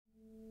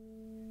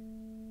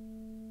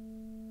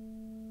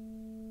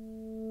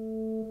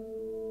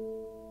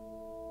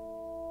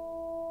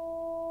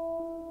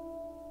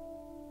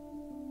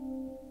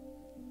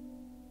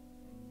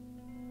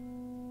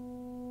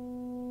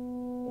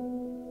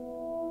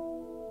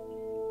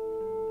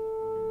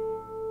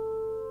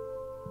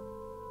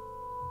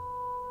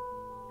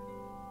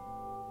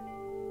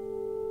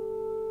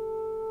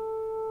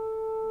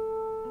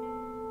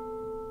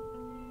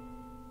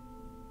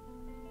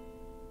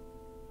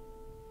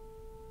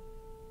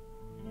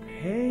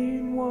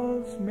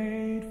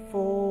made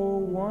for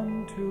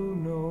one to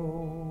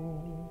know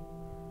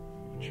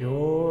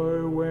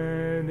joy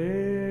when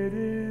it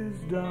is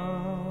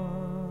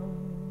done.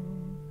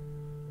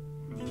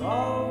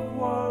 Love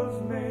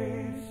was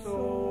made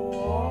so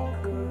all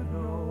could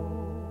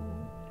know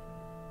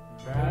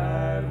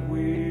that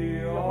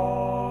we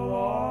all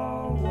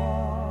are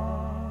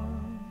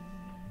one.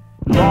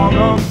 Long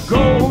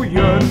ago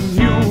you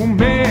knew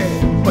me,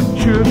 but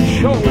you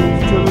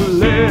chose to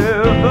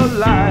live a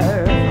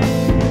life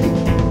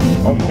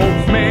of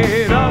hopes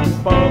made up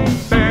of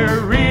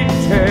fairy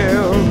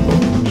tales,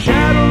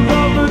 shadows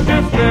of a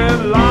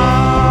distant life.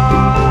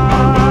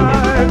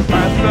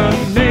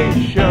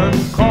 Fascination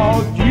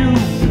called you,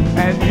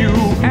 and you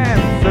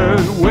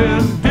answered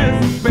with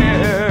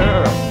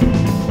despair.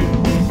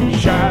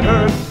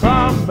 Shattered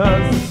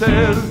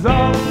promises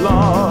of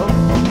love,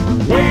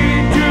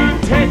 waiting to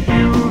take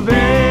you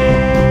there.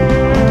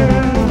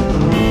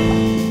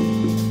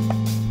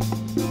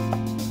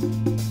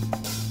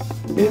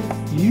 If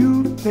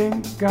you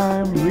think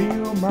I'm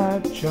real, my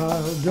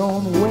child,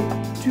 don't wait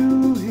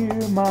to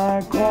hear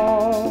my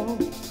call.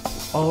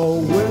 A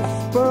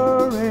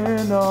whisper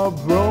in a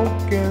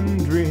broken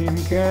dream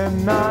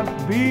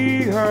cannot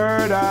be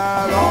heard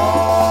at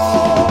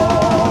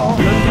all.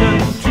 Listen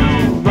to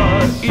the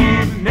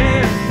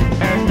evening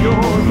and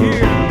you'll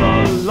hear the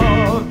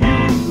love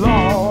you've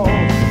lost,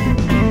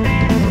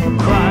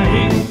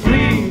 crying,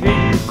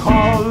 pleading,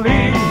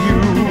 calling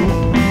you.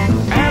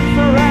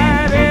 Answer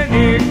at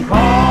any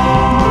cost.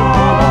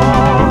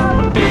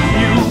 If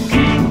you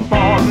keep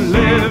on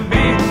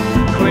living,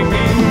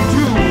 clinging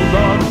to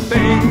the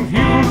things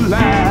you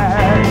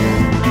lack,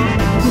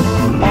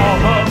 all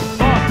the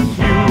thoughts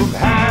you've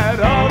had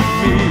of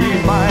me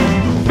might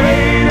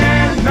fade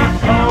and not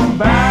come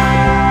back.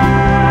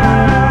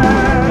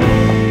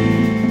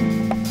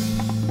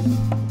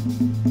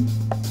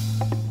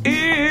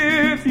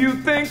 If you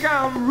think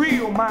I'm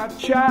real, my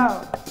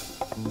child,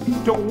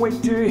 don't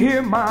wait to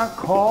hear my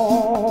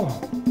call.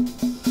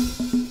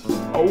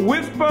 A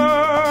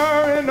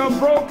whisper in a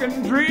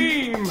broken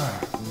dream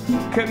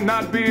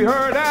cannot be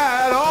heard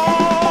at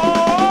all.